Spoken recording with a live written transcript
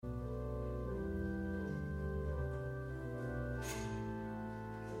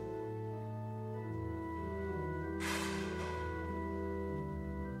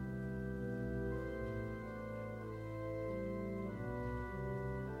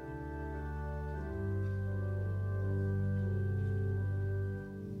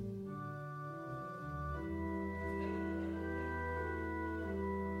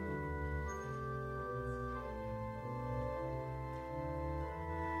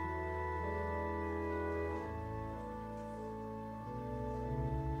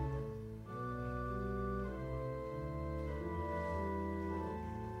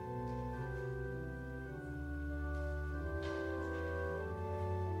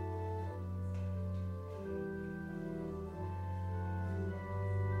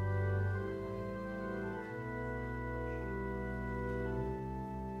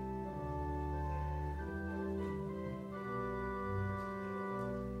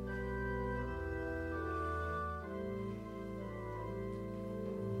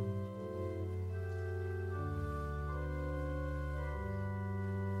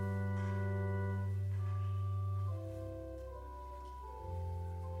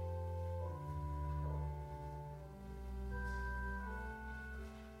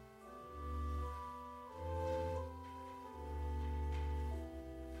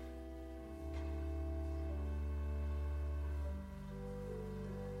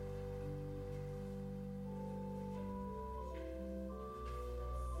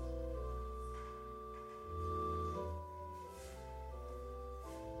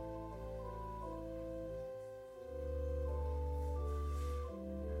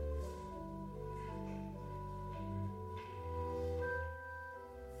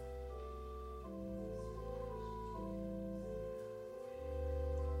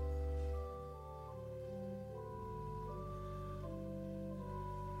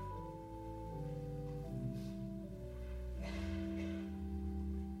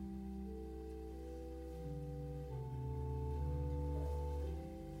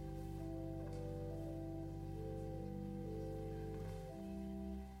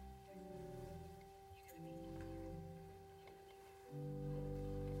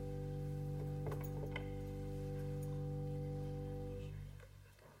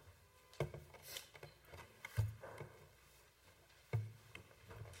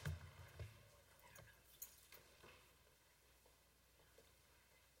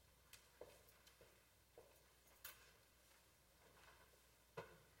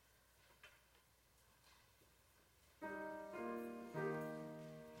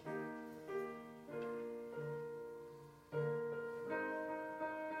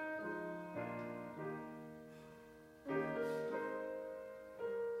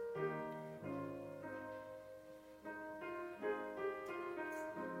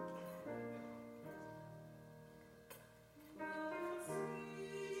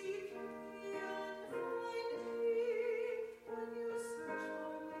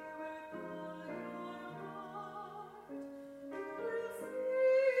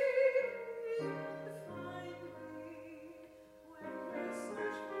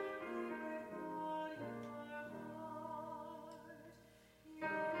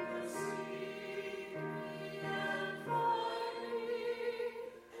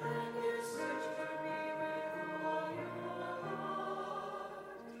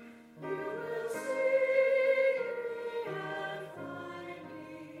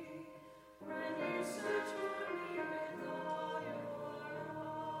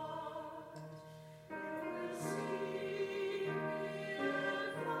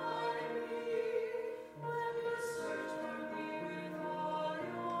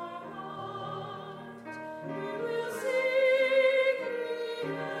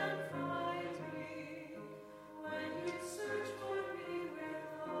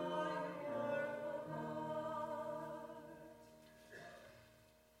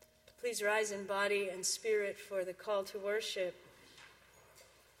Please rise in body and spirit for the call to worship.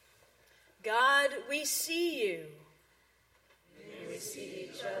 God, we see you. May we see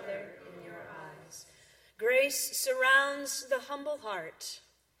each other in your eyes. Grace surrounds the humble heart.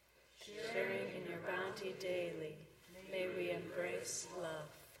 Sharing in your bounty daily, may we embrace love.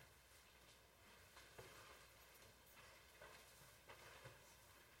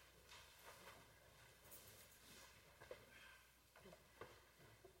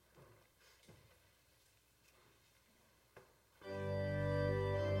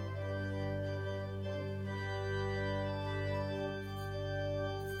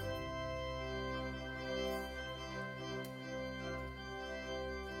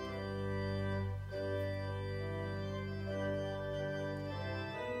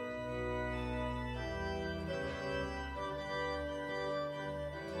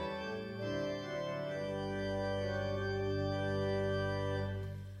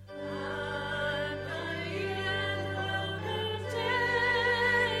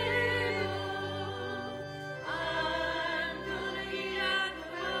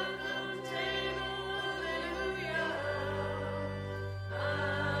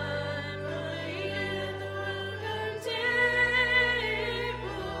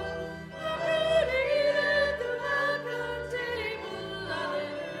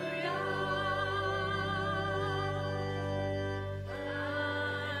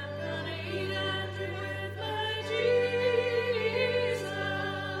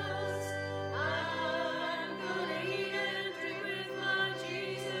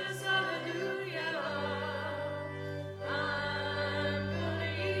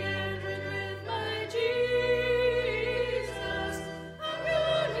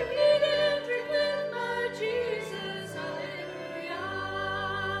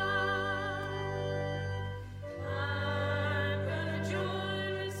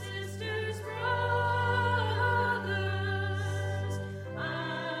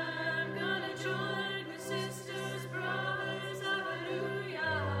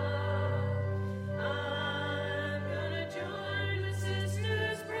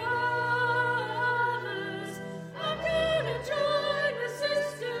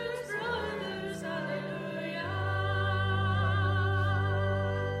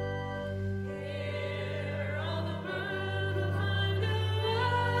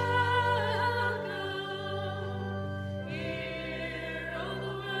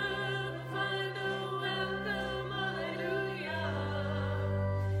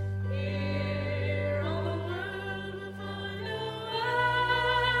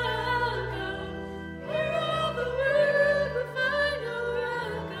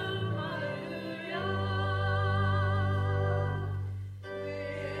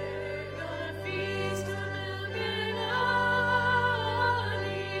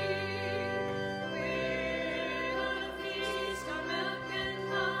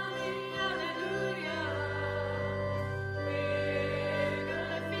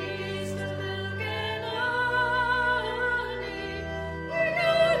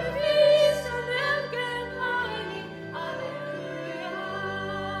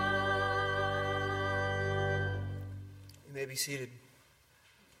 Be seated.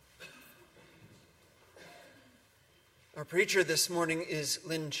 Our preacher this morning is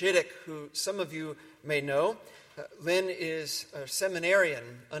Lynn Chiddick, who some of you may know. Lynn is a seminarian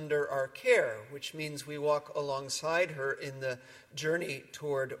under our care, which means we walk alongside her in the journey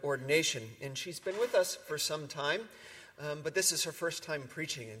toward ordination. And she's been with us for some time, but this is her first time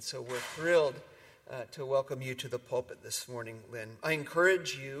preaching, and so we're thrilled to welcome you to the pulpit this morning, Lynn. I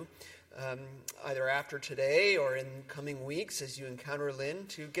encourage you either after today or in coming weeks as you encounter Lynn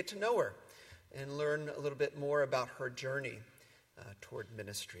to get to know her and learn a little bit more about her journey toward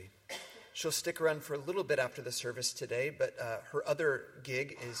ministry. She'll stick around for a little bit after the service today, but her other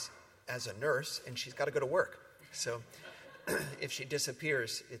gig is as a nurse, and she's got to go to work. So if she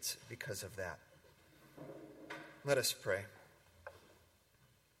disappears, it's because of that. Let us pray.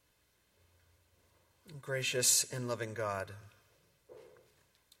 Gracious and loving God,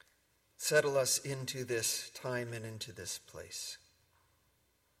 settle us into this time and into this place.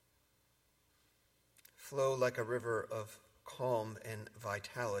 Flow like a river of calm and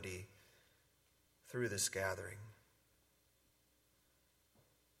vitality through this gathering.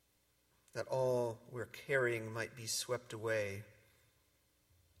 That all we're carrying might be swept away.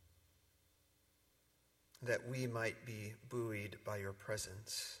 That we might be buoyed by your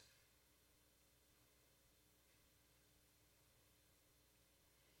presence.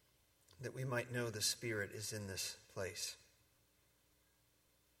 That we might know the Spirit is in this place.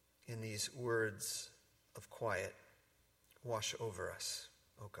 In these words of quiet, wash over us,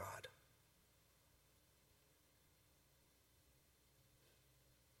 O God.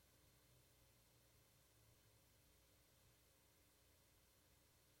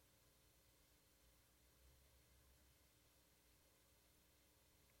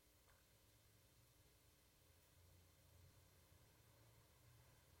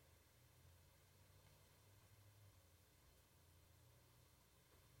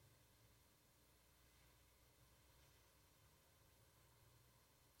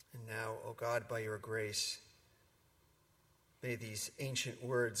 God, by your grace, may these ancient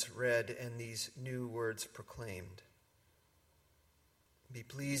words read and these new words proclaimed be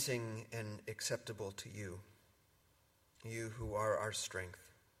pleasing and acceptable to you, you who are our strength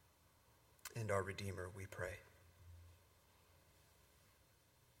and our Redeemer, we pray.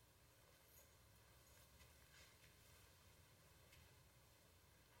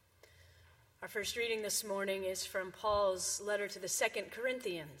 Our first reading this morning is from Paul's letter to the 2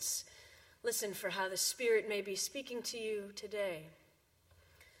 Corinthians. Listen for how the Spirit may be speaking to you today.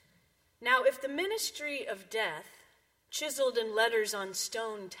 Now, if the ministry of death, chiseled in letters on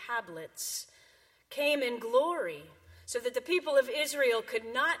stone tablets, came in glory, so that the people of Israel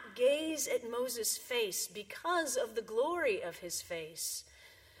could not gaze at Moses' face because of the glory of his face,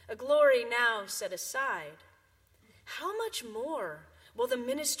 a glory now set aside, how much more will the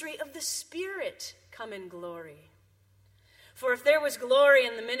ministry of the Spirit come in glory? For if there was glory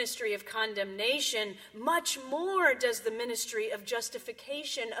in the ministry of condemnation, much more does the ministry of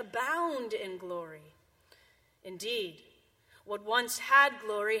justification abound in glory. Indeed, what once had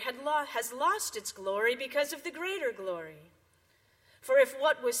glory has lost its glory because of the greater glory. For if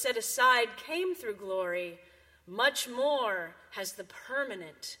what was set aside came through glory, much more has the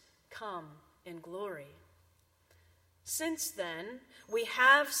permanent come in glory. Since then, we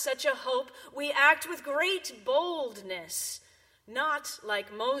have such a hope, we act with great boldness, not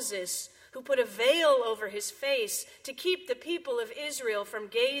like Moses, who put a veil over his face to keep the people of Israel from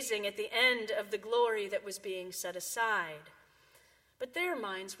gazing at the end of the glory that was being set aside. But their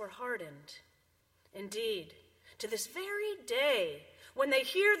minds were hardened. Indeed, to this very day, when they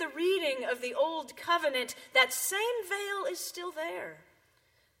hear the reading of the Old Covenant, that same veil is still there,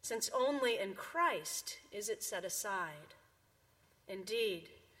 since only in Christ is it set aside. Indeed,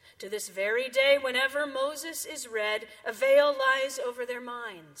 to this very day, whenever Moses is read, a veil lies over their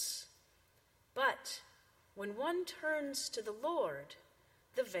minds. But when one turns to the Lord,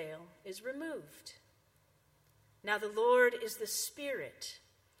 the veil is removed. Now the Lord is the Spirit,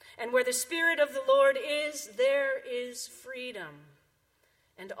 and where the Spirit of the Lord is, there is freedom.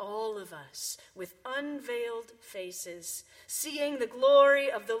 And all of us, with unveiled faces, seeing the glory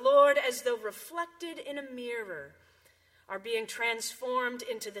of the Lord as though reflected in a mirror, are being transformed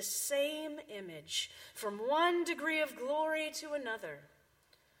into the same image, from one degree of glory to another.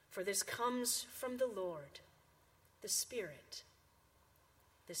 For this comes from the Lord, the Spirit.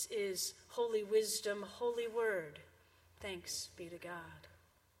 This is holy wisdom, holy word. Thanks be to God.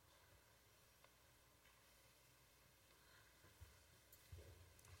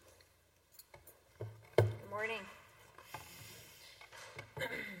 Good morning.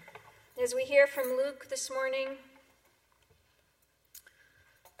 As we hear from Luke this morning,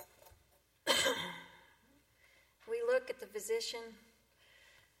 we look at the physician.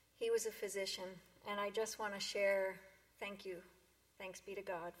 He was a physician, and I just want to share, thanks be to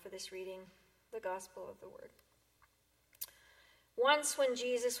God for this reading, the gospel of the word. Once when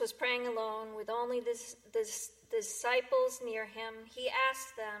Jesus was praying alone with only the disciples near him, he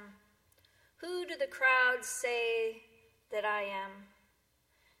asked them, "Who do the crowds say that I am?"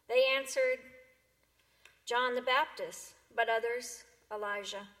 They answered, "John the Baptist, but others,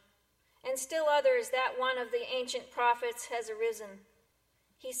 Elijah, and still others that one of the ancient prophets has arisen."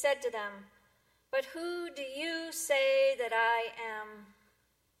 He said to them, "But who do you say that I am?"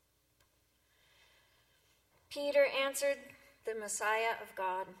 Peter answered, "The Messiah of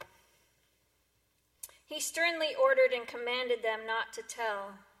God." He sternly ordered and commanded them not to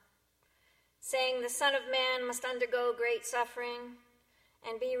tell, saying, "The Son of Man must undergo great suffering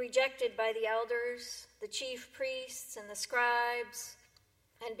and be rejected by the elders, the chief priests, and the scribes,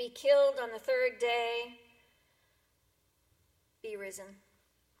 and be killed on the third day, be risen."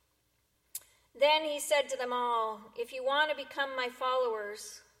 Then he said to them all, "If you want to become my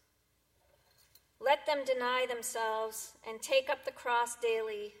followers, let them deny themselves and take up the cross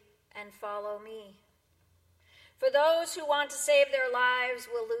daily and follow me. For those who want to save their lives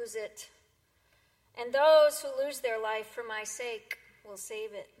will lose it, and those who lose their life for my sake will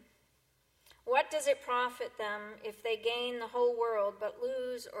save it. What does it profit them if they gain the whole world but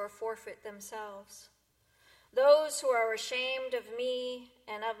lose or forfeit themselves? Those who are ashamed of me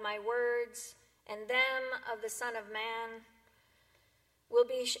and of my words, and them of the Son of Man, will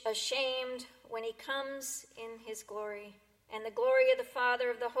be ashamed when he comes in his glory, and the glory of the Father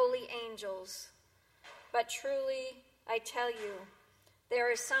of the holy angels. But truly, I tell you, there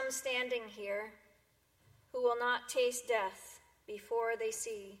are some standing here who will not taste death before they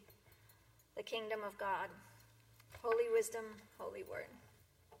see the kingdom of God." Holy wisdom, holy word.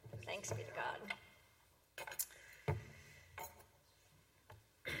 Thanks be to God.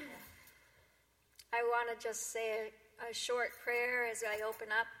 I want to just say a short prayer as I open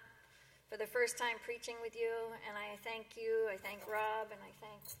up for the first time preaching with you. And I thank you, I thank Rob, and I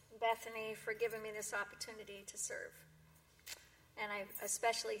thank Bethany for giving me this opportunity to serve. And I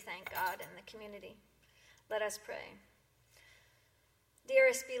especially thank God and the community. Let us pray.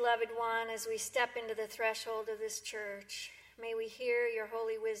 Dearest beloved one, as we step into the threshold of this church, may we hear your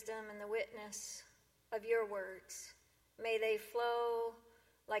holy wisdom and the witness of your words. May they flow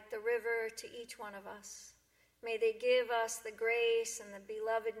like the river to each one of us. May they give us the grace and the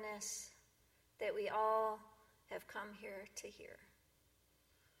belovedness that we all have come here to hear.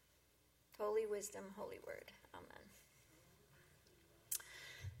 Holy wisdom, holy word. Amen.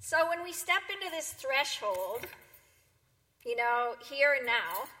 So when we step into this threshold, here and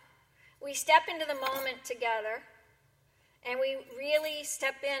now, we step into the moment together, and we really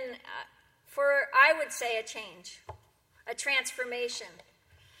step in for, I would say, a change, a transformation.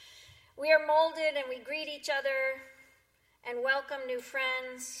 We are molded, and we greet each other and welcome new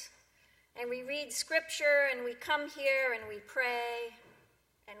friends, and we read scripture, and we come here, and we pray,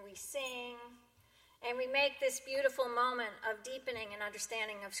 and we sing, and we make this beautiful moment of deepening and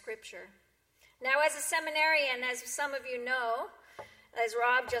understanding of scripture. Now, as a seminarian, as some of you know, as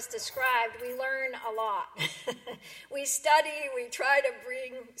Rob just described, we learn a lot. We study, we try to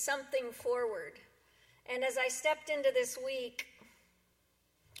bring something forward. And as I stepped into this week,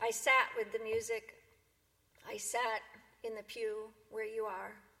 I sat with the music. I sat in the pew where you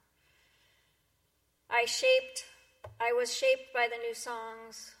are. I was shaped by the new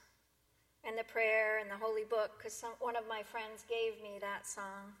songs and the prayer and the holy book, because one of my friends gave me that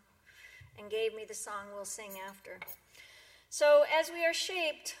song and gave me the song we'll sing after. So as we are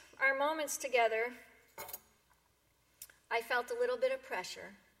shaped, our moments together, I felt a little bit of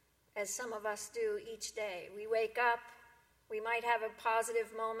pressure, as some of us do each day. We wake up, we might have a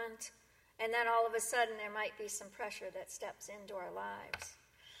positive moment, and then all of a sudden there might be some pressure that steps into our lives.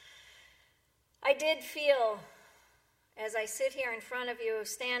 I did feel, as I sit here in front of you,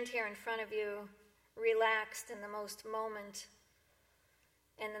 stand here in front of you, relaxed in the most moment,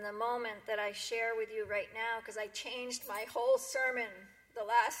 and in the moment that I share with you right now, because I changed my whole sermon the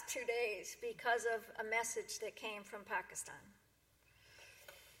last 2 days because of a message that came from Pakistan.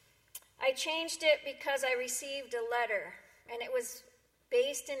 I changed it because I received a letter, and it was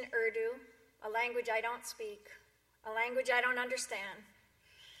based in Urdu, a language I don't speak, a language I don't understand.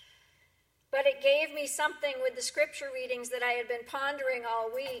 But it gave me something with the scripture readings that I had been pondering all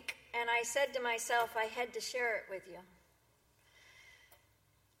week, and I said to myself, I had to share it with you.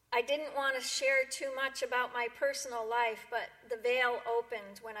 I didn't want to share too much about my personal life, but the veil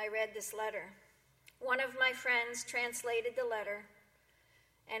opened when I read this letter. One of my friends translated the letter,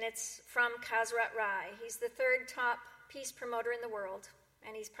 and it's from Kasrat Rai. He's the third top peace promoter in the world,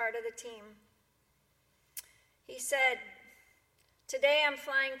 and he's part of the team. He said, "Today I'm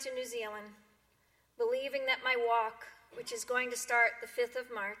flying to New Zealand, believing that my walk, which is going to start the 5th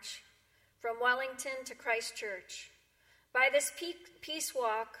of March, from Wellington to Christchurch, by this peace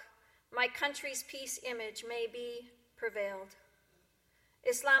walk, my country's peace image may be prevailed.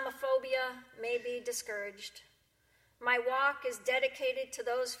 Islamophobia may be discouraged. My walk is dedicated to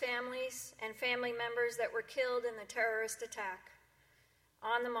those families and family members that were killed in the terrorist attack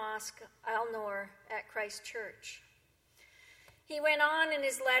on the mosque Al-Noor at Christchurch." He went on in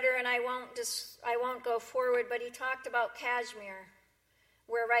his letter, and I won't go forward, but he talked about Kashmir,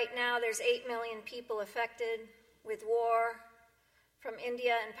 where right now there's 8 million people affected with war from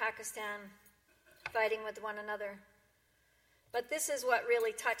India and Pakistan fighting with one another. But this is what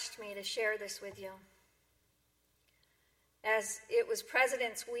really touched me to share this with you. As it was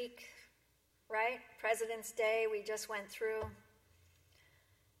President's Week, right? President's Day we just went through.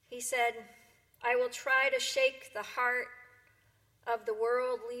 He said, "I will try to shake the heart of the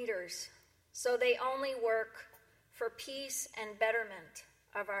world leaders so they only work for peace and betterment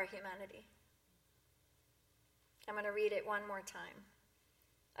of our humanity." I'm going to read it one more time.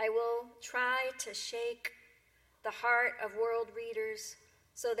 "I will try to shake the heart of world leaders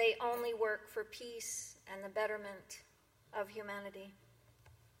so they only work for peace and the betterment of humanity."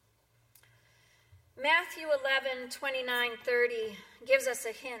 Matthew 11:29-30 gives us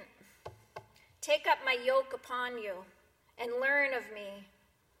a hint. "Take up my yoke upon you and learn of me,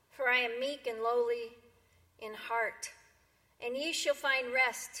 for I am meek and lowly in heart, and ye shall find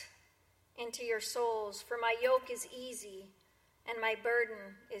rest into your souls, for my yoke is easy and my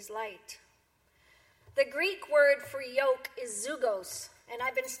burden is light." The Greek word for yoke is zugos, and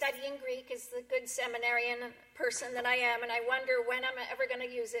I've been studying Greek as the good seminarian person that I am, and I wonder when I'm ever going to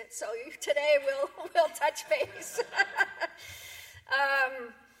use it, so today we'll touch base.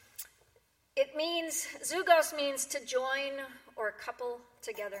 Zugos means to join or couple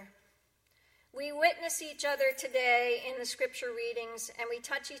together. We witness each other today in the scripture readings, and we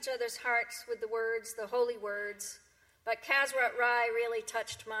touch each other's hearts with the words, the holy words. But Kasrat Rai really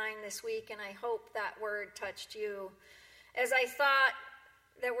touched mine this week, and I hope that word touched you. As I thought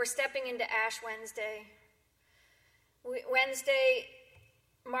that we're stepping into Ash Wednesday. Wednesday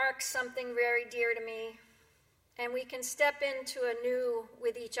marks something very dear to me, and we can step into a new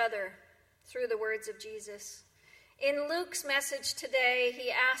with each other through the words of Jesus. In Luke's message today,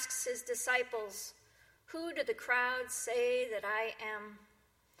 he asks his disciples, "Who do the crowds say that I am?"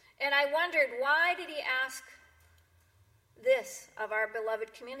 And I wondered, why did he ask this of our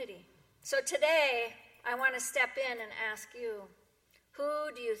beloved community? So today, I want to step in and ask you,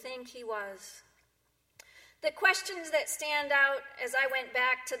 who do you think he was? The questions that stand out as I went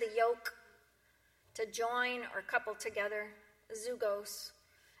back to the yoke, to join or couple together, Zugos.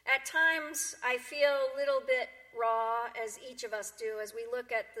 At times, I feel a little bit raw, as each of us do, as we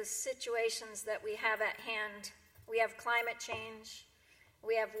look at the situations that we have at hand. We have climate change,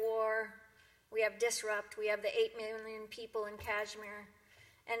 we have war, we have disrupt, we have the 8 million people in Kashmir.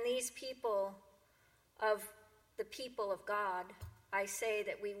 And these people of the people of God, I say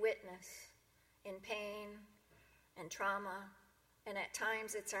that we witness in pain and trauma, and at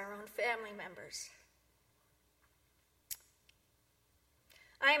times it's our own family members.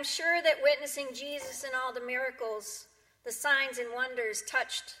 I am sure that witnessing Jesus and all the miracles, the signs and wonders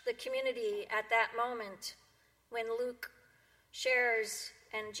touched the community at that moment when Luke shares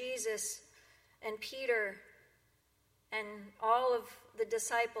and Jesus and Peter and all of the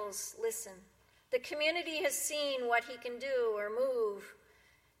disciples listen. The community has seen what he can do or move.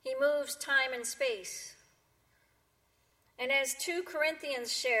 He moves time and space. And as 2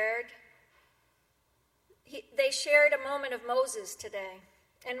 Corinthians shared, they shared a moment of Moses today.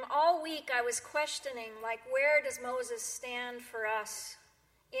 And all week I was questioning, where does Moses stand for us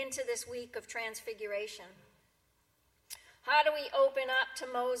into this week of transfiguration? How do we open up to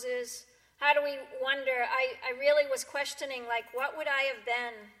Moses? How do we wonder? I really was questioning, what would I have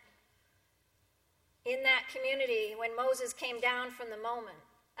been in that community when Moses came down from the mountain?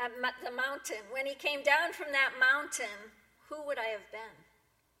 When he came down from that mountain, who would I have been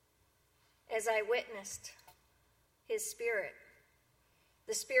as I witnessed his Spirit?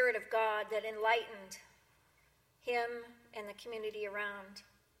 The Spirit of God that enlightened him and the community around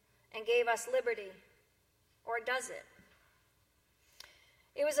and gave us liberty. Or does it?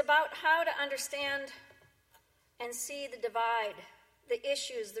 It was about how to understand and see the divide, the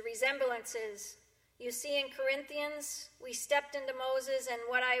issues, the resemblances. You see, in Corinthians, we stepped into Moses, and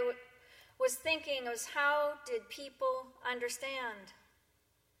what I was thinking was, how did people understand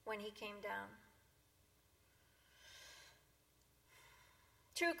when he came down?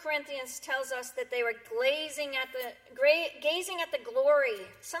 2 Corinthians tells us that they were gazing at the glory.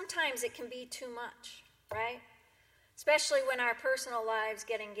 Sometimes it can be too much, right? Especially when our personal lives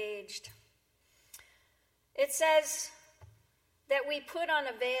get engaged. It says that we put on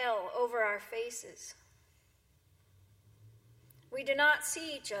a veil over our faces. We do not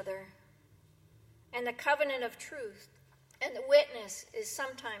see each other. And the covenant of truth and the witness is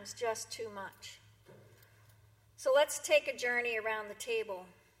sometimes just too much. So let's take a journey around the table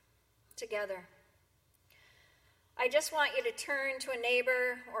together. I just want you to turn to a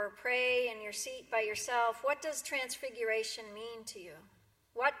neighbor or pray in your seat by yourself. What does transfiguration mean to you?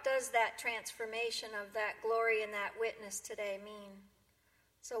 What does that transformation of that glory and that witness today mean?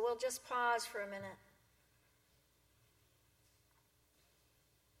 So we'll just pause for a minute.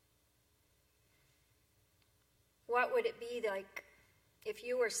 What would it be like if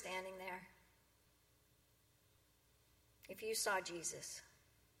you were standing there? If you saw Jesus?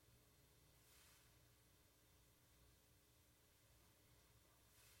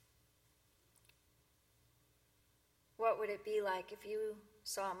 What would it be like if you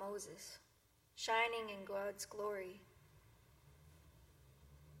saw Moses shining in God's glory?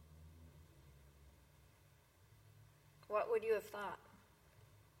 What would you have thought?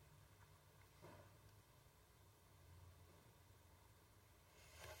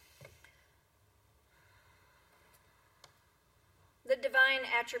 The divine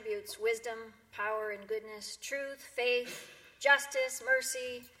attributes, wisdom, power, and goodness, truth, faith, justice,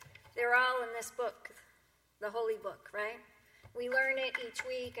 mercy, they're all in this book, the holy book, right? We learn it each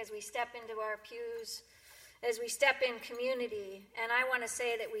week as we step into our pews, as we step in community. And I want to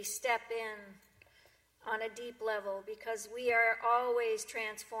say that we step in on a deep level because we are always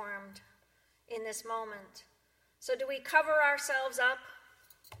transformed in this moment. So do we cover ourselves up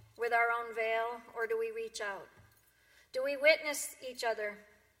with our own veil, or do we reach out? Do we witness each other?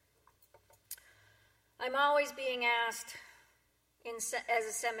 I'm always being asked as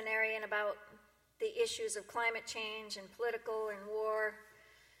a seminarian about the issues of climate change and political and war.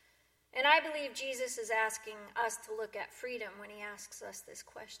 And I believe Jesus is asking us to look at freedom when he asks us this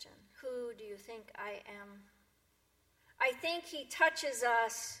question. Who do you think I am? I think he touches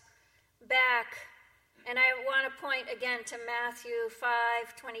us back, and I want to point again to Matthew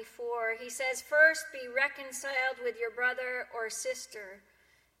 5:24. He says, "First be reconciled with your brother or sister,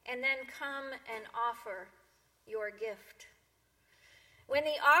 and then come and offer your gift." When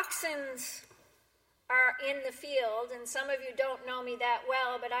the oxen are in the field, and some of you don't know me that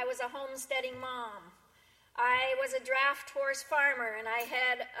well, but I was a homesteading mom. I was a draft horse farmer, and I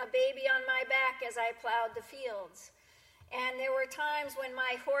had a baby on my back as I plowed the fields. And there were times when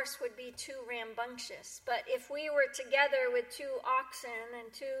my horse would be too rambunctious. But if we were together with two oxen,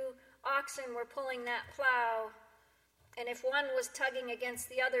 and two oxen were pulling that plow, and if one was tugging against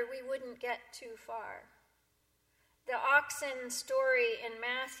the other, we wouldn't get too far. The oxen story in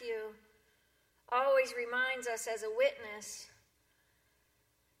Matthew always reminds us as a witness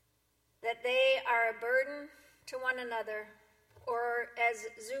that they are a burden to one another, or as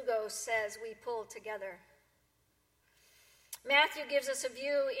Zugos says, we pull together. Matthew gives us a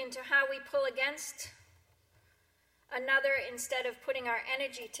view into how we pull against another instead of putting our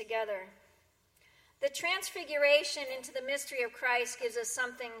energy together. The transfiguration into the mystery of Christ gives us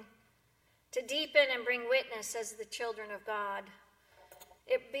something to deepen and bring witness as the children of God.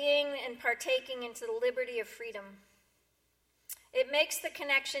 It being and partaking into the liberty of freedom. It makes the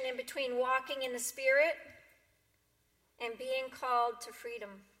connection in between walking in the Spirit and being called to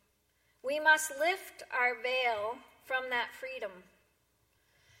freedom. We must lift our veil from that freedom.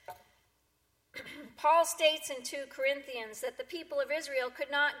 Paul states in 2 Corinthians that the people of Israel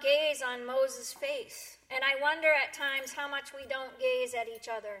could not gaze on Moses' face. And I wonder at times how much we don't gaze at each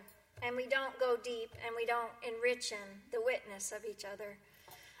other, and we don't go deep, and we don't enrich in the witness of each other.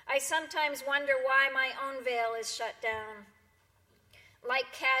 I sometimes wonder why my own veil is shut down.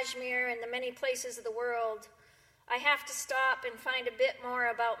 Like Kashmir and the many places of the world, I have to stop and find a bit more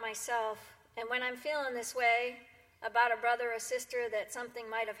about myself. And when I'm feeling this way, about a brother or sister that something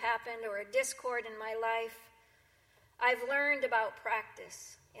might have happened or a discord in my life, I've learned about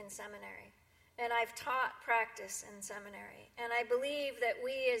practice in seminary. And I've taught practice in seminary. And I believe that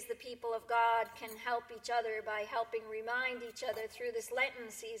we as the people of God can help each other by helping remind each other through this Lenten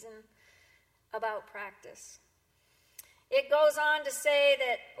season about practice. It goes on to say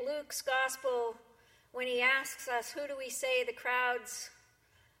that Luke's gospel, when he asks us, who do we say the crowds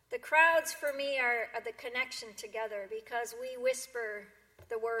for me are the connection together, because we whisper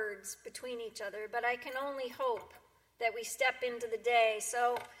the words between each other. But I can only hope that we step into the day.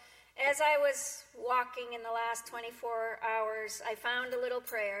 So as I was walking in the last 24 hours, I found a little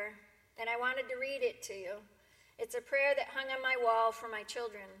prayer, and I wanted to read it to you. It's a prayer that hung on my wall for my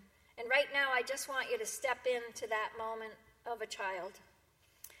children. And right now, I just want you to step into that moment of a child.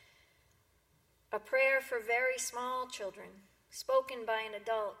 A prayer for very small children, spoken by an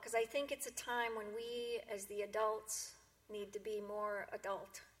adult, because I think it's a time when we, as the adults, need to be more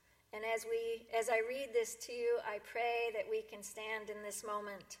adult. And as I read this to you, I pray that we can stand in this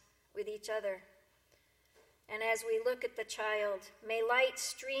moment with each other. And as we look at the child, may light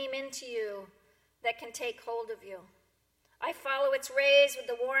stream into you that can take hold of you. I follow its rays with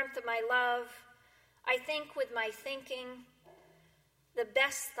the warmth of my love. I think with my thinking the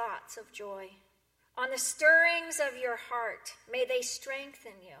best thoughts of joy. On the stirrings of your heart, may they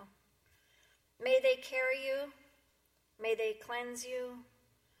strengthen you. May they carry you. May they cleanse you.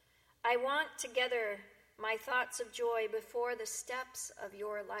 I want together my thoughts of joy before the steps of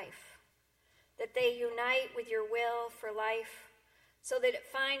your life, that they unite with your will for life, so that it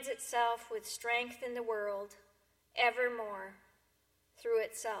finds itself with strength in the world evermore through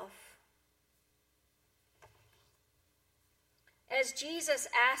itself. As Jesus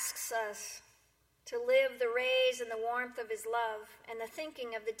asks us to live the rays and the warmth of his love and the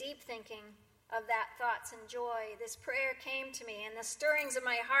thinking of the deep thinking of that thoughts and joy, this prayer came to me, and the stirrings of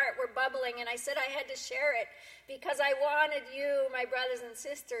my heart were bubbling, and I said I had to share it because I wanted you, my brothers and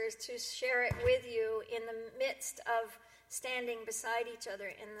sisters, to share it with you in the midst of standing beside each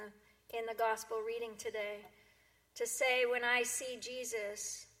other in the gospel reading today, to say, when I see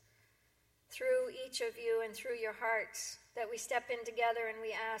Jesus through each of you and through your hearts, that we step in together and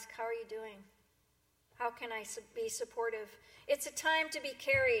we ask, how are you doing? How can I be supportive? It's a time to be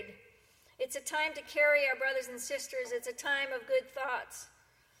carried. It's a time to carry our brothers and sisters. It's a time of good thoughts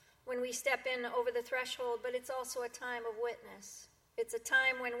when we step in over the threshold, but it's also a time of witness. It's a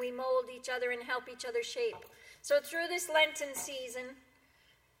time when we mold each other and help each other shape. So through this Lenten season,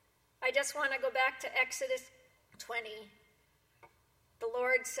 I just want to go back to Exodus 20. The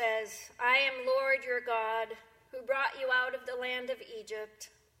Lord says, I am Lord your God, who brought you out of the land of Egypt,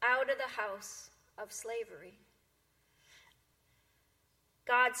 out of the house of slavery.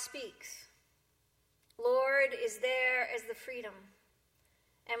 God speaks. Lord is there as the freedom.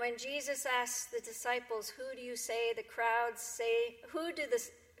 And when Jesus asks the disciples, who do you say the crowds say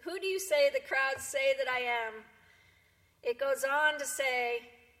that I am? It goes on to say,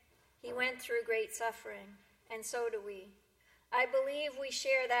 he went through great suffering, and so do we. I believe we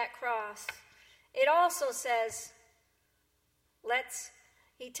share that cross. It also says,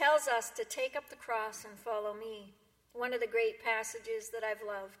 he tells us to take up the cross and follow me. One of the great passages that I've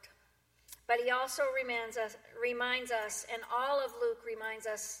loved. But he also reminds us, and all of Luke reminds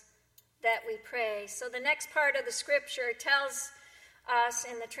us that we pray. So the next part of the scripture tells us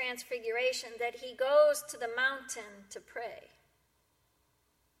in the Transfiguration that he goes to the mountain to pray.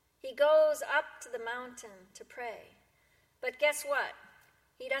 He goes up to the mountain to pray. But guess what?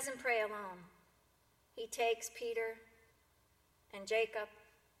 He doesn't pray alone. He takes Peter and Jacob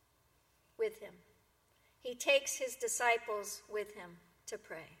with him. He takes his disciples with him to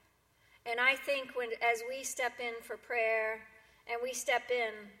pray. And I think as we step in for prayer and we step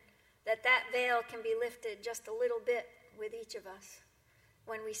in, that veil can be lifted just a little bit with each of us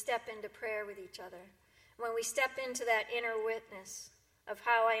when we step into prayer with each other, when we step into that inner witness of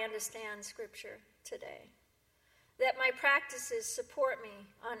how I understand Scripture today. That my practices support me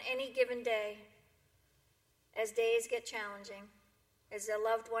on any given day as days get challenging, as a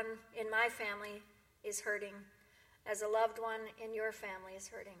loved one in my family is hurting, as a loved one in your family is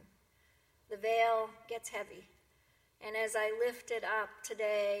hurting. The veil gets heavy. And as I lift it up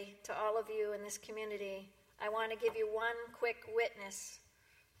today to all of you in this community, I want to give you one quick witness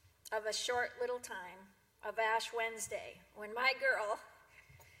of a short little time of Ash Wednesday when my girl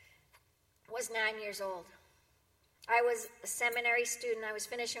was 9 years old. I was a seminary student. I was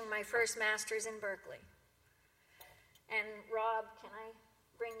finishing my first master's in Berkeley. And Rob, can I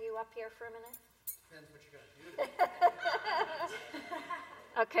bring you up here for a minute? Depends what you're going to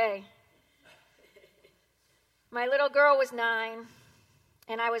do. Okay. My little girl was 9,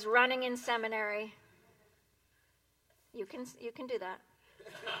 and I was running in seminary. You can do that.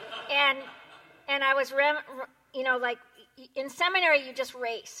 And I was, like in seminary, you just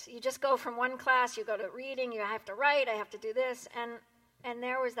race. You just go from one class, you go to reading, you have to write, I have to do this. And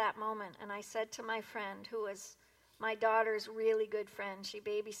there was that moment, and I said to my friend, who was my daughter's really good friend, she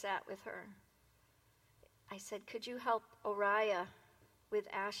babysat with her. I said, could you help Oriah with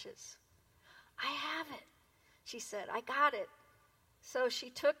Ashes? I have it. She said, I got it. So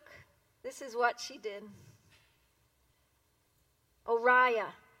this is what she did.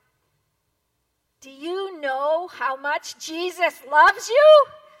 Oriah, do you know how much Jesus loves you?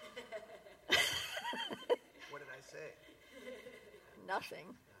 What did I say?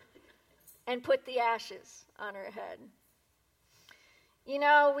 Nothing. And put the ashes on her head. You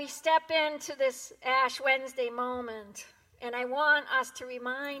know, we step into this Ash Wednesday moment, and I want us to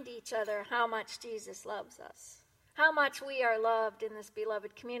remind each other how much Jesus loves us, how much we are loved in this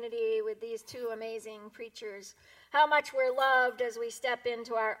beloved community with these two amazing preachers, how much we're loved as we step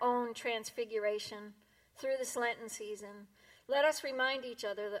into our own transfiguration through this Lenten season. Let us remind each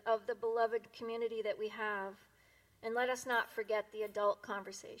other of the beloved community that we have, and let us not forget the adult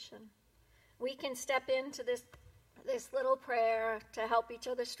conversation. We can step into this little prayer to help each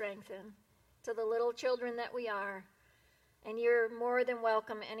other strengthen, to the little children that we are. And you're more than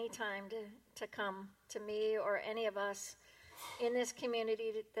welcome anytime to come to me or any of us in this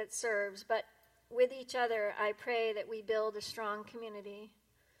community that serves. But with each other, I pray that we build a strong community,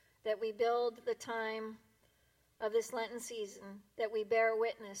 that we build the time of this Lenten season, that we bear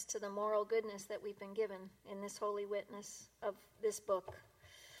witness to the moral goodness that we've been given in this holy witness of this book.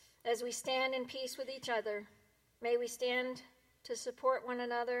 As we stand in peace with each other, may we stand to support one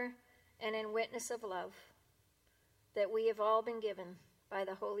another and in witness of love that we have all been given by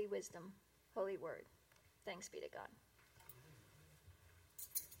the holy wisdom, holy word. Thanks be to God.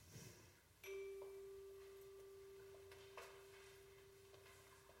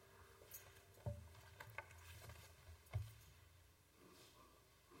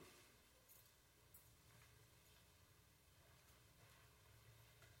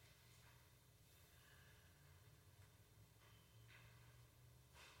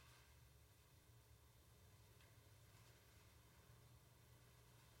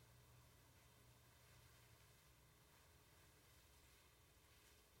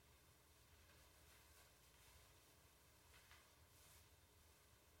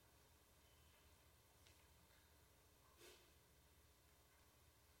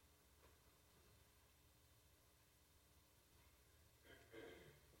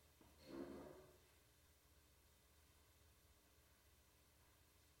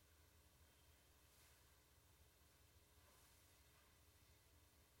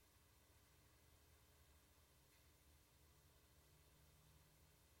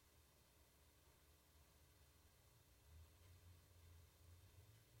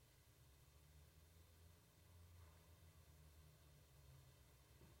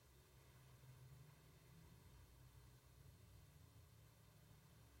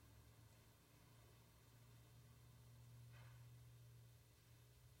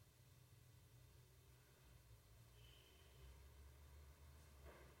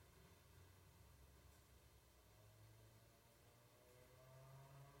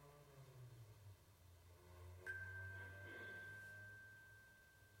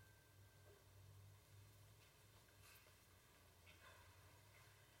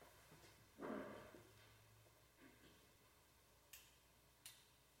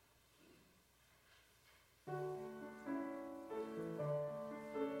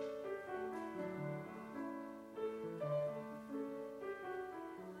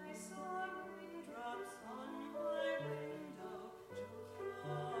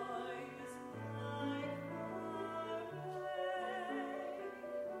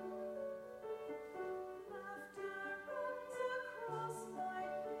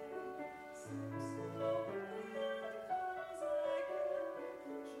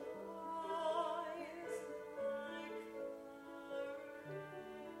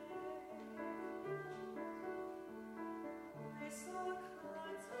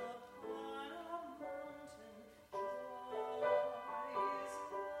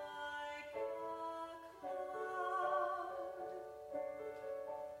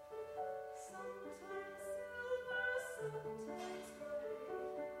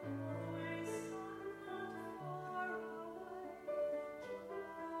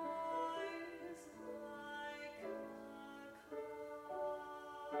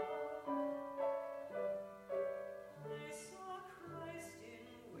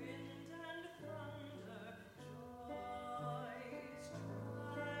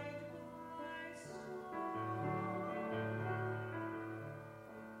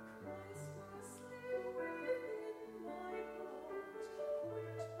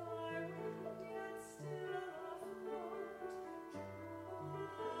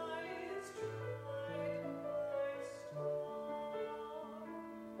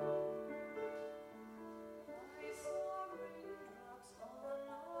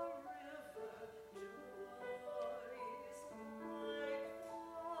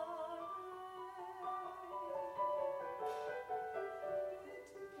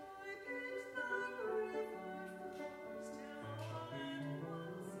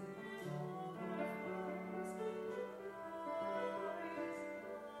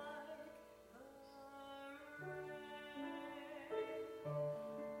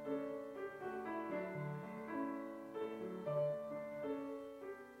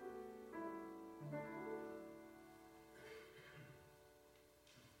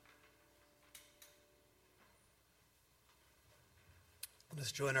 Let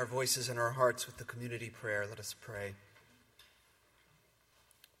us join our voices and our hearts with the community prayer. Let us pray.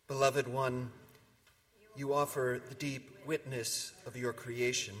 Beloved one, you offer the deep witness of your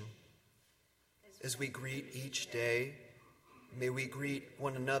creation. As we greet each day, may we greet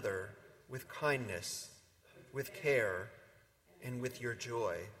one another with kindness, with care, and with your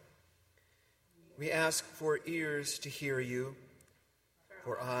joy. We ask for ears to hear you,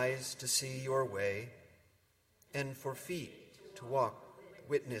 for eyes to see your way, and for feet to walk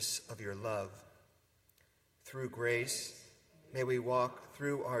witness of your love. Through grace, may we walk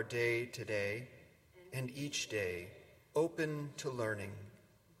through our day today and each day, open to learning,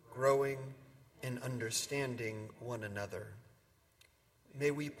 growing, and understanding one another.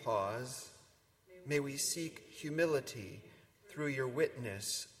 May we pause, may we seek humility through your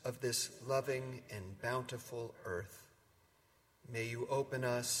witness of this loving and bountiful earth. May you open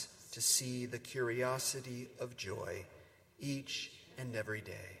us to see the curiosity of joy each and every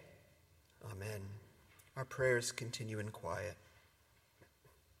day. Amen. Our prayers continue in quiet.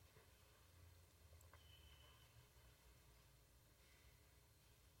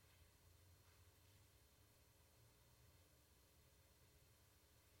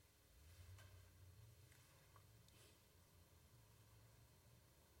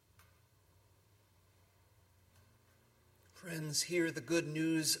 Friends, hear the good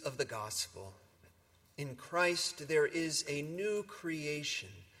news of the gospel. In Christ there is a new creation.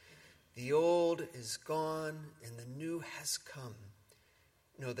 The old is gone and the new has come.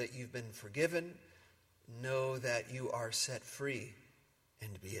 Know that you've been forgiven. Know that you are set free,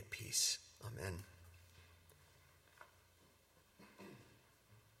 and be at peace. Amen.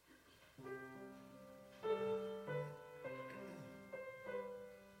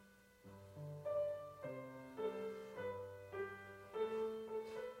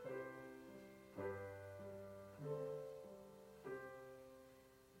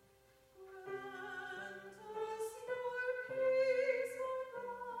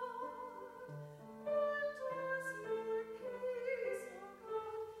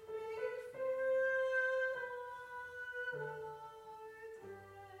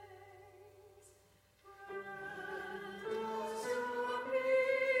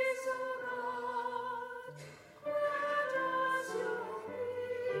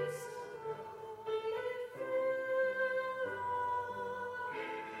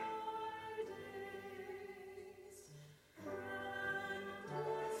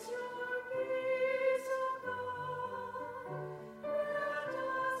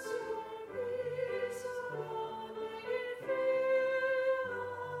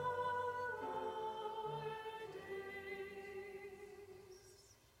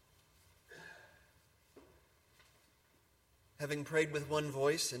 Having prayed with one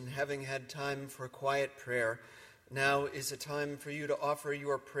voice and having had time for quiet prayer, now is a time for you to offer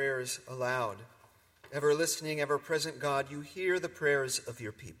your prayers aloud. Ever listening, ever present God, you hear the prayers of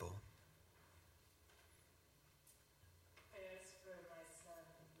your people. Prayers for my son,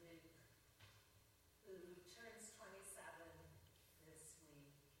 Luke, who turns 27 this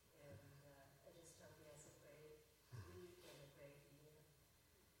week, and I just hope he has a great week and a great year.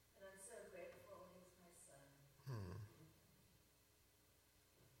 And I'm so grateful he's my son.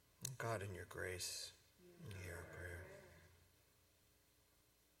 God, in your grace, hear our prayer.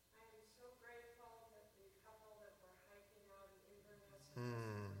 I am so grateful that the couple that were hiking out in Inverness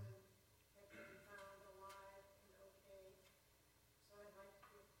have been found alive and okay. So I'd like to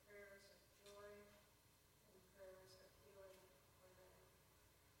give prayers of joy and prayers of healing for them.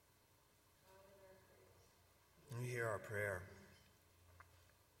 God, in our grace. Hear our prayer.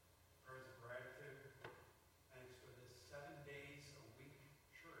 Prayers of gratitude. Thanks for this 7 days a week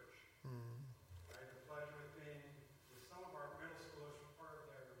church. I had the pleasure of being with some of our middle schoolers for part of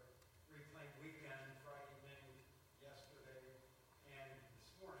their reclaimed weekend Friday evening yesterday and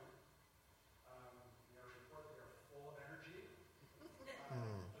this morning. Their report, they are full of energy,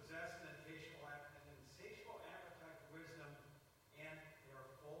 possess an insatiable appetite for wisdom, and they are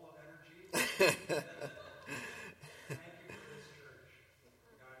full of energy. Thank you for this church.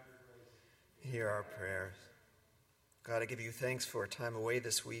 God, in your grace. Hear our prayers. God, I give you thanks for a time away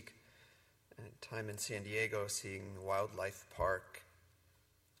this week and a time in San Diego seeing the wildlife park.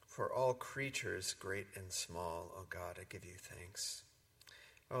 For all creatures, great and small, oh God, I give you thanks.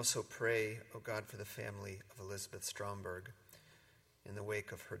 I also pray, oh God, for the family of Elizabeth Stromberg in the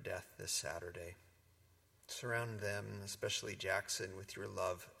wake of her death this Saturday. Surround them, especially Jackson, with your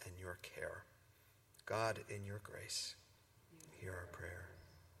love and your care. God, in your grace, hear our prayer.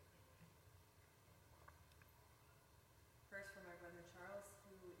 Prayers for my brother Charles,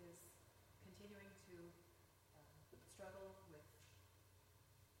 who is continuing to struggle with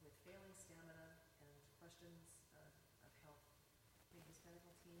failing stamina and questions of health. May his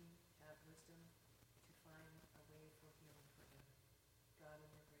medical team have wisdom to find a way for healing for him. God, in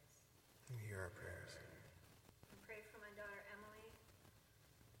your grace. Hear our prayers. And pray for my daughter Emily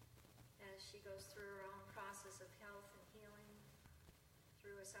as she goes through her own process of health and healing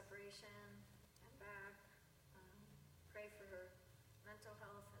through a separation and back. Pray for her mental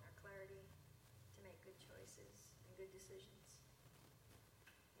health and her clarity to make good choices and good decisions.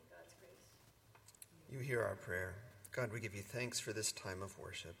 In God's grace. You hear our prayer. God, we give you thanks for this time of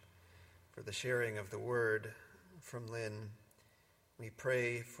worship, for the sharing of the word from Lynn. We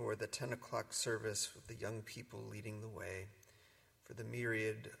pray for the 10 o'clock service with the young people leading the way, for the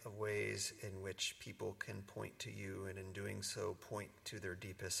myriad of ways in which people can point to you and in doing so point to their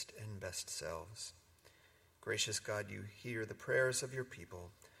deepest and best selves. Gracious God, you hear the prayers of your people,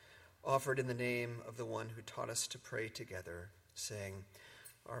 offered in the name of the one who taught us to pray together, saying,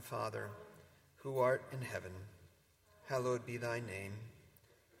 Our Father, who art in heaven, hallowed be thy name.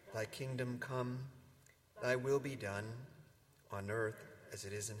 Thy kingdom come, thy will be done, on earth as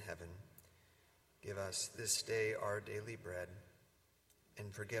it is in heaven. Give us this day our daily bread,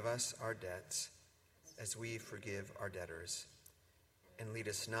 and forgive us our debts, as we forgive our debtors. And lead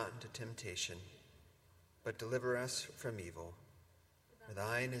us not into temptation, but deliver us from evil. For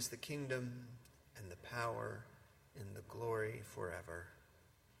thine is the kingdom, and the power, and the glory forever.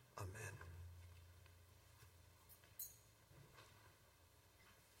 Amen.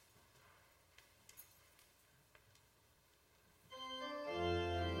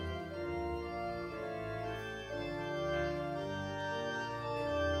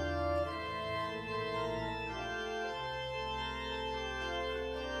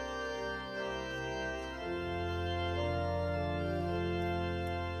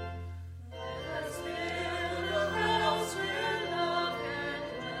 Let us build a house where love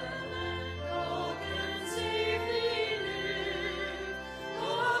and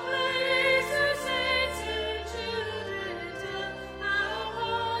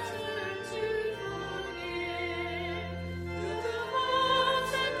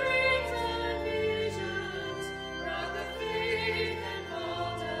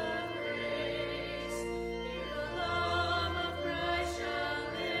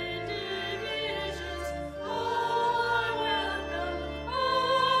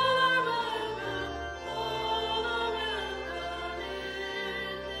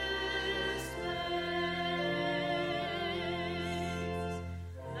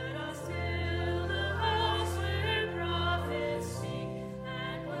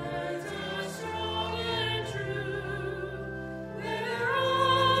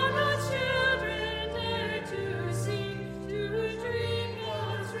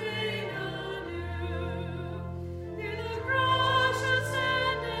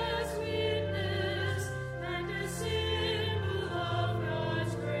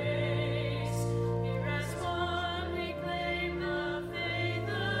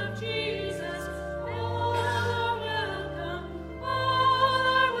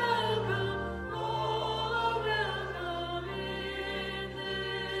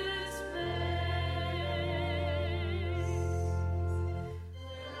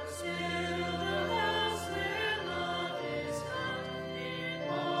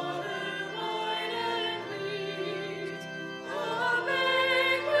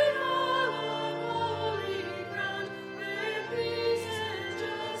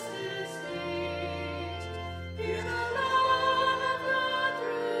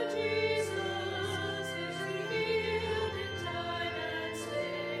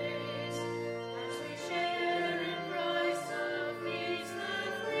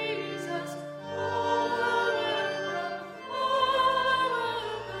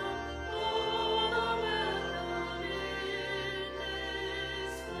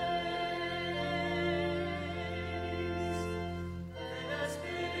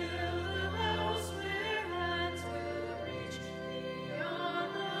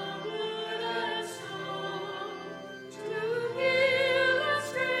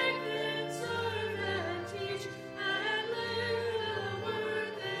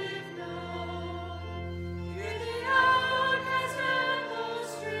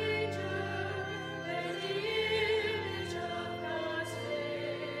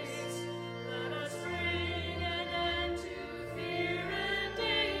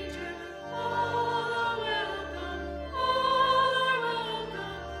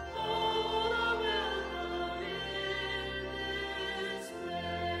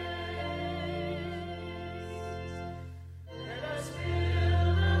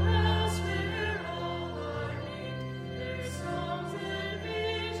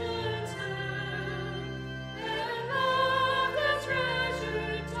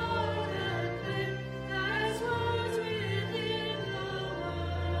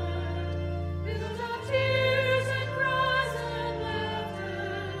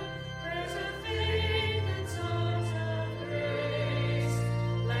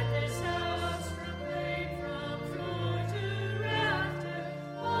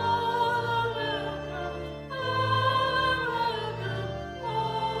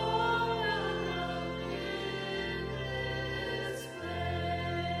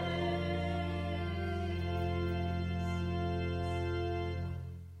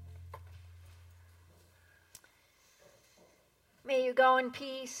you go in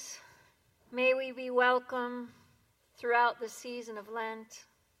peace. May we be welcome throughout the season of Lent.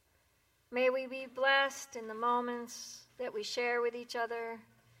 May we be blessed in the moments that we share with each other,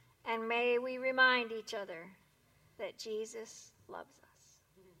 and may we remind each other that Jesus loves us.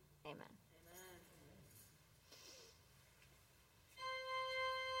 Amen.